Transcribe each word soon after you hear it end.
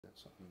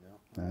That's something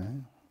new. All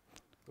right.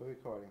 We're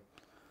recording.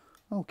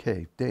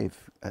 Okay,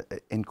 Dave,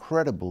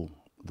 incredible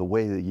the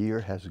way the year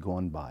has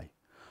gone by.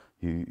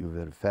 You've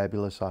had a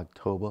fabulous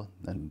October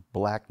and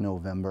Black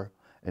November,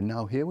 and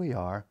now here we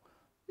are.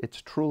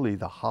 It's truly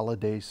the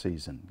holiday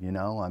season, you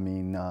know? I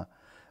mean,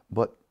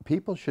 but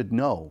people should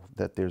know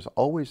that there's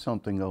always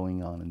something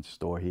going on in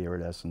store here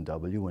at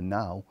S&W, and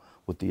now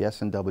with the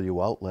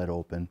S&W outlet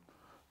open,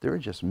 there are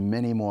just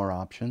many more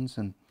options,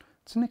 and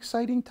it's an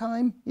exciting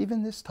time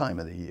even this time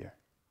of the year.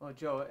 Well,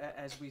 Joe,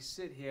 as we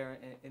sit here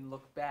and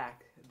look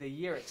back, the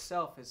year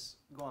itself has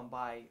gone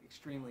by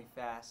extremely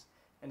fast,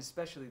 and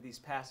especially these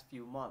past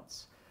few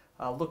months.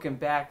 Looking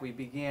back, we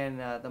began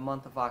the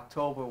month of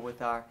October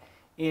with our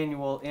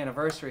annual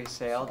anniversary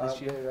sale this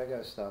year. Dave, I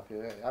gotta stop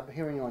you. I'm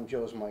hearing you on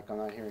Joe's mic. I'm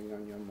not hearing you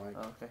on your mic.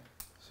 Oh, okay.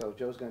 So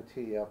Joe's gonna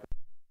tee you up.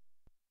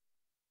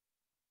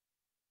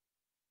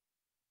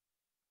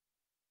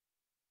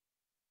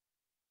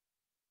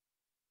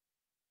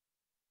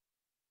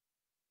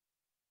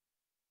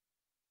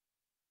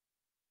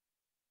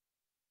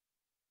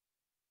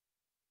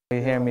 You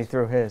hear me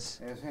through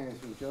his. I was hearing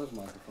through Joe's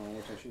microphone,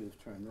 which I should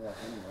have turned off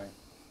anyway.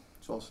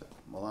 It's all set.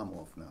 Well, I'm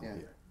off now Yeah.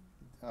 here.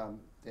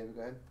 David,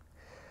 go ahead.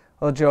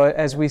 Well, Joe,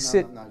 as we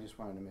sit. No, I just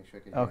wanted to make sure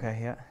I could hear you.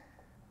 Okay, yeah.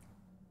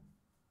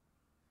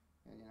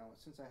 And you know what,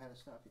 since I had to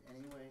stop you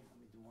anyway, let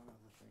me do one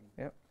other thing.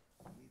 Yep.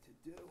 I need to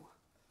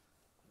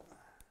do.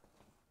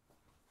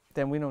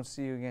 Then we don't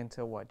see you again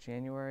until what,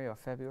 January or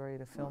February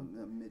to film?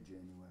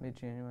 Mid-January.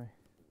 Mid-January.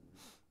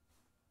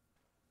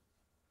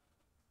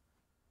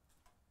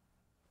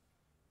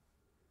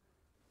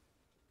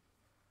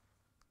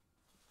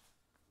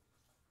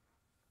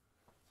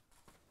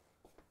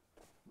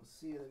 We'll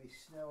see there'll be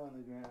snow on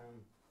the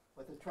ground.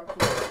 But the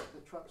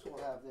trucks will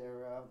have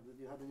their,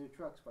 you have the new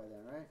trucks by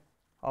then, right?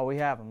 Oh, we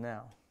have them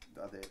now.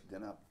 They're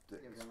not, Yeah,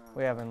 they're not-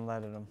 We haven't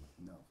letted them.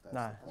 no. That's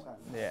Nah. That's not,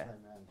 Yeah.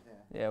 that's not,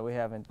 yeah. Yeah, we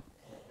haven't.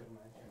 Never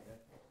mind, okay.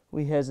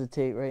 We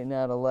hesitate right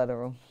now to letter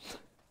them.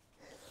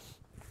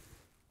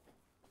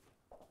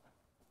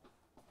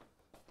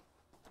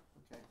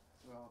 Okay,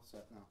 we're all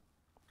set now.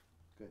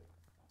 Good.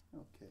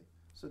 Okay.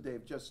 So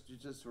Dave, just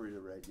to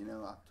reiterate, you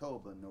know,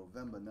 October,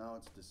 November, now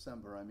it's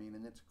December. I mean,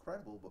 and it's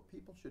incredible, but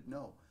people should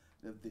know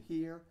that the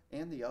here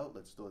and the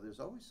outlet store, there's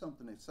always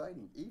something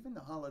exciting, even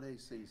the holiday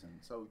season.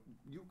 So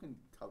you can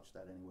couch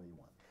that any way you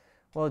want.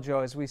 Well,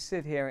 Joe, as we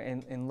sit here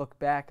and look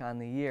back on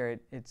the year,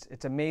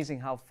 it's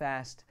amazing how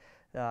fast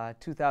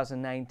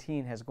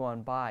 2019 has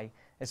gone by,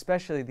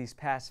 especially these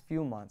past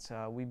few months.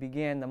 We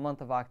began the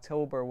month of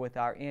October with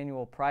our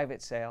annual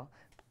private sale.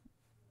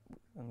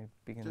 Let me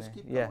begin Just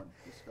there. keep Yeah. going.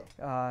 Just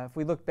go. If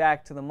we look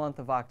back to the month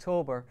of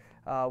October,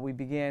 we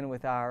began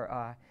with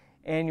our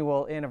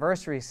annual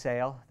anniversary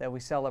sale that we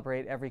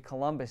celebrate every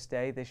Columbus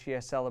Day, this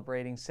year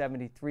celebrating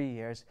 73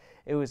 years.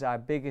 It was our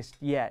biggest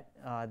yet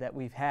that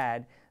we've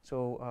had,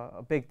 so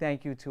a big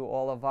thank you to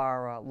all of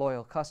our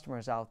loyal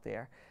customers out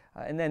there.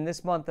 And then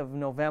this month of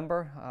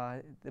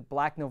November, the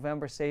Black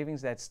November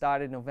savings that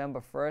started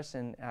November 1st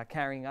and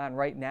carrying on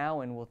right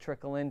now and will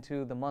trickle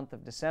into the month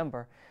of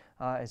December,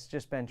 it's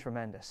just been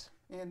tremendous.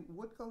 And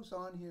what goes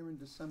on here in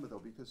December, though,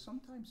 because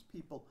sometimes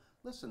people,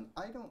 listen,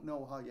 I don't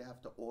know how you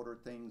have to order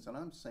things, and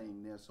I'm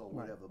saying this or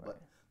whatever, Right.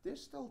 but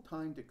there's still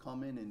time to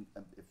come in and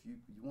if you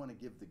want to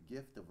give the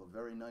gift of a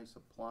very nice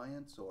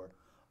appliance or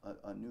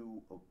a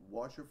new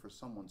washer for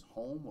someone's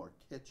home or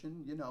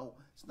kitchen, you know,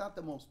 it's not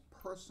the most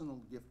personal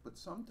gift, but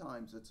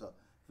sometimes it's a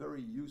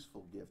very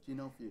useful gift, you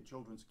know, for your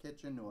children's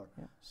kitchen or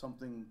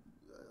something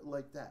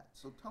like that.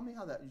 So tell me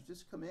how that, you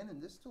just come in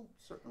and there's still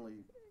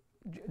certainly...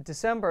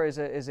 December is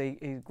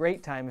a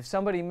great time. If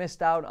somebody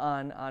missed out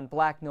on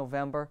Black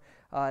November,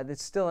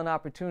 there's still an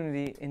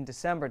opportunity in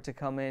December to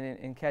come in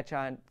and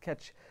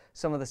catch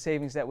some of the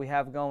savings that we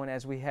have going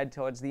as we head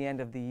towards the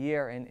end of the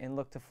year and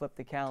look to flip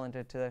the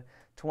calendar to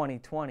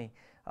 2020.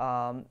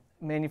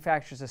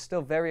 Manufacturers are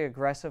still very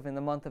aggressive in the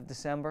month of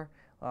December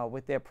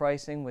with their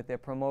pricing, with their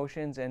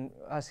promotions, and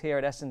us here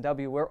at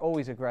S&W, we're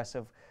always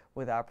aggressive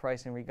with our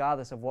pricing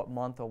regardless of what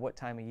month or what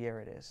time of year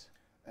it is.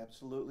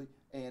 Absolutely.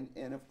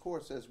 And of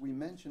course, as we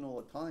mention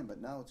all the time,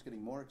 but now it's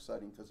getting more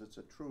exciting because it's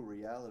a true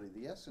reality.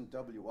 The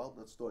S&W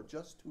outlet store,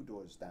 just 2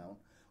 doors down.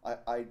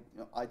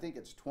 I think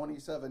it's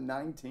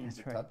 2719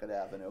 Pawtucket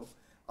Avenue.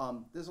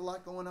 There's a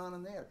lot going on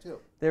in there, too.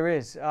 There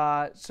is.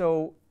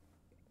 So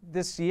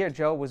this year,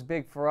 Joe, was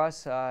big for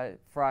us.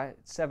 For our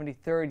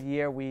 73rd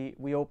year,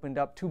 we opened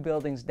up 2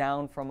 buildings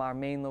down from our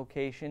main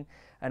location,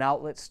 an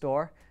outlet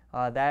store.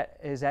 That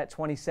is at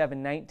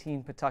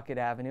 2719 Pawtucket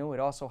Avenue. It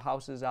also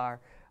houses our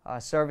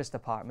service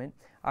department.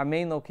 Our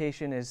main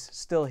location is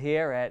still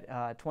here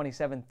at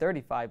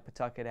 2735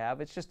 Pawtucket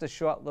Ave. It's just a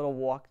short little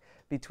walk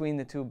between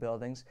the 2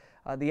 buildings.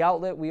 The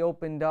outlet we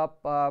opened up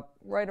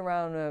right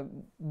around the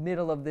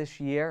middle of this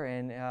year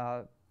and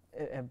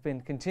have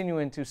been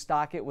continuing to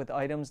stock it with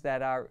items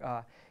that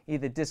are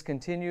either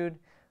discontinued,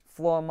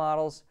 floor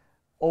models,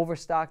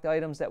 overstocked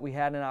items that we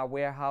had in our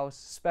warehouse,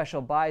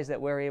 special buys that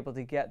we're able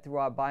to get through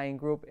our buying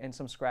group, and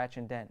some scratch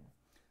and dent.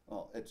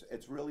 Well,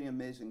 it's really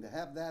amazing to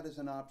have that as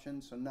an option.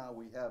 So now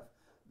we have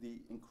the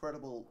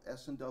incredible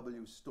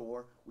S&W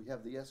store, we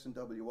have the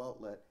S&W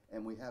outlet,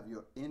 and we have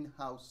your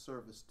in-house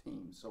service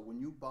team. So when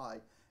you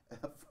buy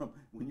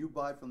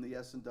from the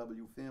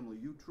S&W family,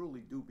 you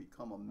truly do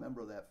become a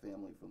member of that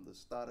family from the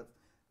start of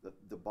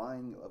the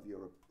buying of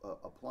your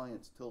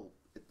appliance till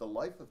the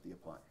life of the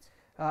appliance.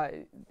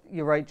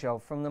 You're right, Joe.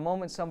 From the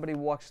moment somebody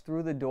walks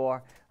through the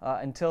door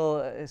until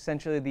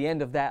essentially the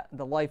end of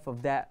the life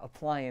of that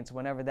appliance,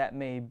 whenever that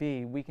may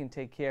be, we can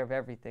take care of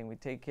everything. We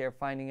take care of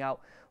finding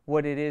out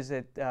what it is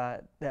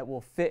that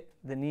will fit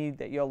the need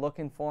that you're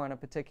looking for on a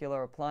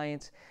particular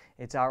appliance.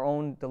 It's our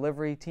own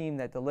delivery team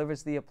that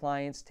delivers the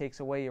appliance, takes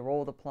away your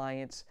old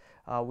appliance.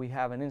 We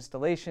have an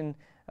installation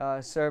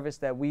service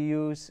that we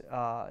use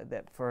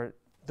that for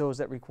those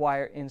that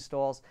require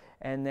installs.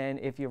 And then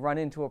if you run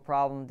into a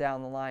problem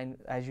down the line,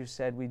 as you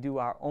said, we do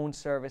our own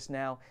service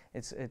now.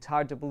 It's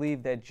hard to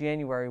believe that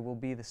January will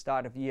be the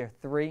start of year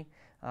 3,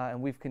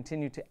 and we've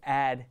continued to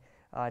add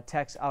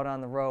techs out on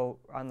the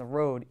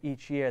road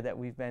each year that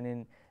we've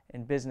been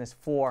in business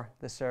for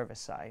the service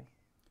side.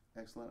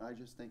 Excellent. I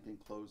just think in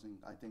closing,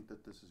 I think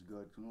that this is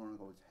good. We don't want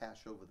to always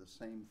hash over the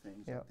same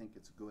things. Yep. I think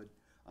it's good.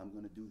 I'm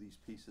going to do these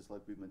pieces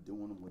like we've been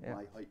doing them with Yep.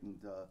 my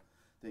heightened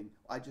thing.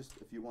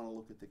 If you want to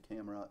look at the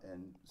camera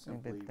and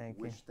simply thank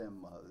you. wish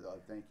them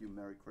thank you,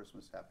 Merry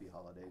Christmas, Happy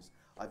Holidays.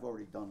 I've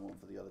already done one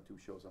for the other 2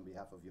 shows on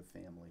behalf of your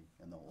family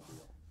and the whole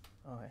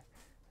deal. Okay.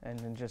 And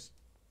then just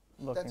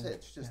looking. That's it.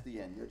 It's just the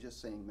end. You're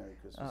just saying Merry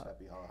Christmas,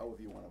 Happy Holidays,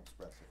 however you want to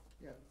express it.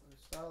 Yeah,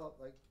 start off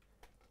like,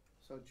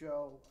 so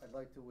Joe, I'd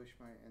like to wish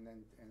and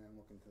then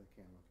look into the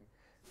camera,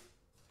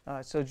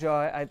 okay? So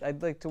Joe,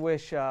 I'd like to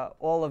wish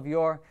all of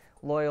your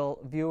loyal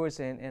viewers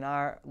and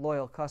our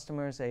loyal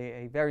customers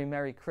a very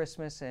Merry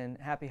Christmas and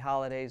Happy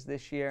Holidays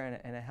this year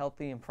and a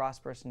healthy and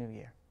prosperous New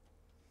Year.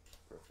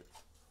 Perfect.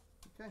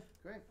 Okay,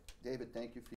 great. David, thank you for